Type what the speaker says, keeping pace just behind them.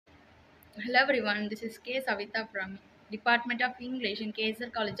Hello everyone, this is Savitha from Department of English in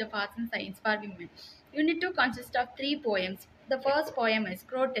KSR College of Arts and Science for Women. Unit 2 consists of three poems. The first poem is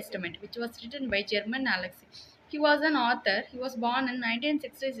Crow Testament, which was written by German Alexei. He was an author. He was born in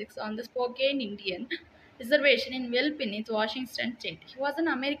 1966 on the Spokane Indian Reservation in Wilpinith, Washington State. He was an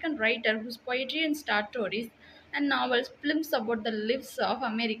American writer whose poetry and short stories and novels films about the lives of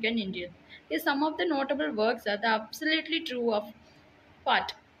American Indians. His some of the notable works are the Absolutely True of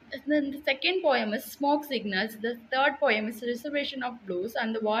part. Then the second poem is Smoke Signals. The third poem is Reservation of Blues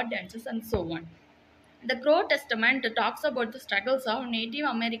and the War Dances and so on. The Crow Testament talks about the struggles of Native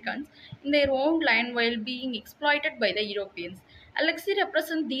Americans in their own land while being exploited by the Europeans. Alexei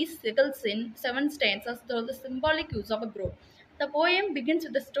represents these struggles in seven stanzas through the symbolic use of a crow. The poem begins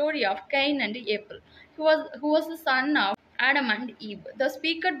with the story of Cain and Abel, who was the son of Adam and Eve. The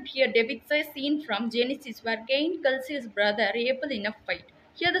speaker here depicts a scene from Genesis where Cain kills his brother Abel in a fight.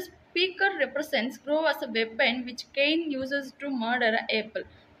 Here, the speaker represents crow as a weapon which Cain uses to murder Abel.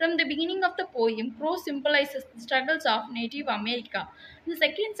 From the beginning of the poem, crow symbolizes the struggles of Native America. The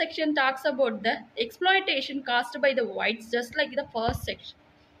second section talks about the exploitation caused by the whites, just like the first section.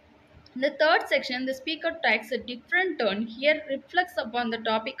 In the third section, the speaker takes a different turn. Here reflects upon the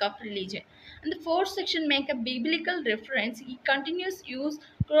topic of religion. And the fourth section make a biblical reference. He continues to use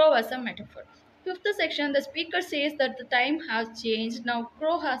crow as a metaphor. Fifth section, the speaker says that the time has changed. Now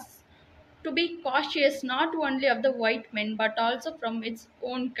crow has to be cautious not only of the white men but also from its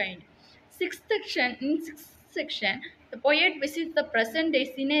own kind. In sixth section, the poet visits the present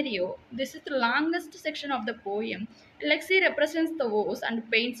day scenario. This is the longest section of the poem. Alexei represents the woes and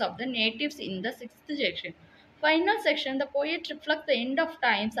pains of the natives in the sixth section. Final section, the poet reflects the end of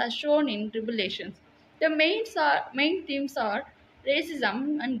times as shown in Revelations. The main themes are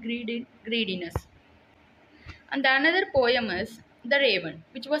racism and greediness. And the another poem is The Raven,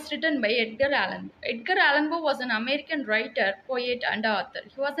 which was written by Edgar Allan Poe. Edgar Allan Poe was an American writer, poet, and author.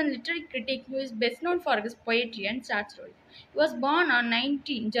 He was a literary critic who is best known for his poetry and short stories. He was born on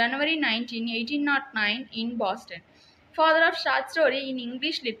January 19, 1809 in Boston. Father of short story in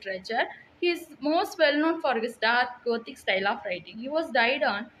English literature, he is most well known for his dark Gothic style of writing. He was died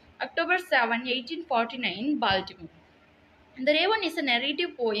on October 7, 1849 in Baltimore. The Raven is a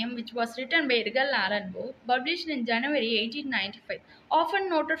narrative poem which was written by Edgar Allan Poe, published in January 1895, often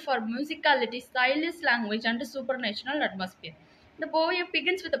noted for musicality, stylish language, and a supernatural atmosphere. The poem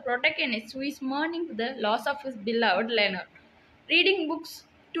begins with a protagonist who is mourning the loss of his beloved Leonard. Reading books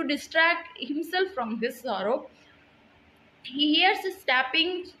to distract himself from his sorrow, he hears his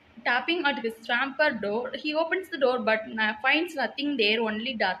tapping at his chamber door. He opens the door but finds nothing there,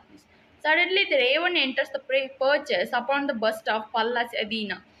 only darkness. Suddenly, the raven enters the perches upon the bust of Pallas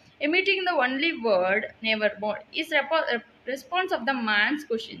Athena, emitting the only word, nevermore, is response of the man's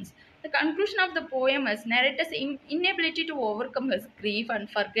questions. The conclusion of the poem is narrator's inability to overcome his grief and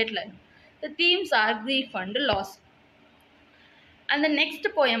forget life. The themes are grief and loss. And the next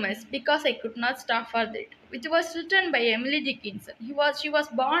poem is Because I Could Not Stop for That, which was written by Emily Dickinson. She was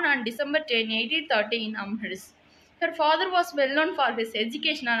born on December 10, 1830 in Amherst. Her father was well known for his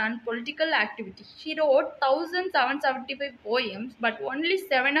educational and political activity. She wrote 1,775 poems, but only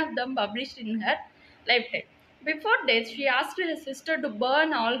 7 of them published in her lifetime. Before death, she asked her sister to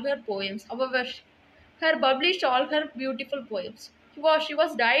burn all her poems. However, her published all her beautiful poems. She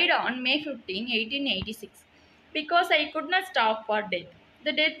was died on May 15, 1886. Because I could not stop for death.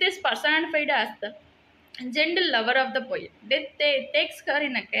 The death is personified as the gentle lover of the poet. Death takes her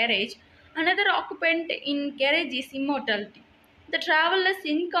in a carriage. Another occupant in carriage is immortality. The travel is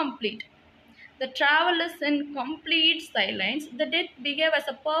incomplete. The travel is in complete silence. The death behaves as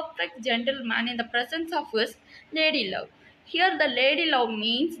a perfect gentleman in the presence of his lady love. Here, the lady love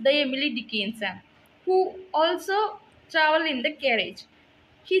means the Emily Dickinson, who also travel in the carriage.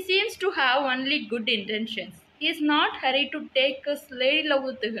 He seems to have only good intentions. He is not hurried to take his lady love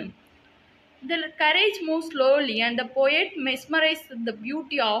with him. The carriage moves slowly, and the poet mesmerized with the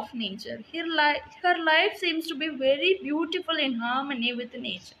beauty of nature. Her life seems to be very beautiful in harmony with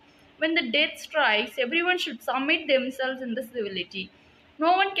nature. When the death strikes, everyone should submit themselves in the civility.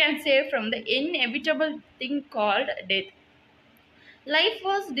 No one can save from the inevitable thing called death. Life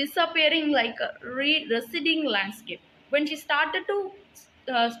was disappearing like a receding landscape. When she started to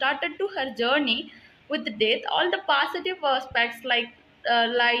her journey with death, all the positive aspects like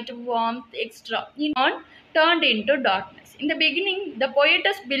light, warmth, extra, turned into darkness. In the beginning, the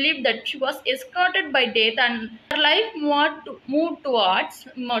poetess believed that she was escorted by death and her life moved towards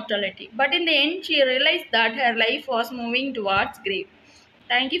immortality. But in the end, she realized that her life was moving towards grave.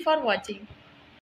 Thank you for watching.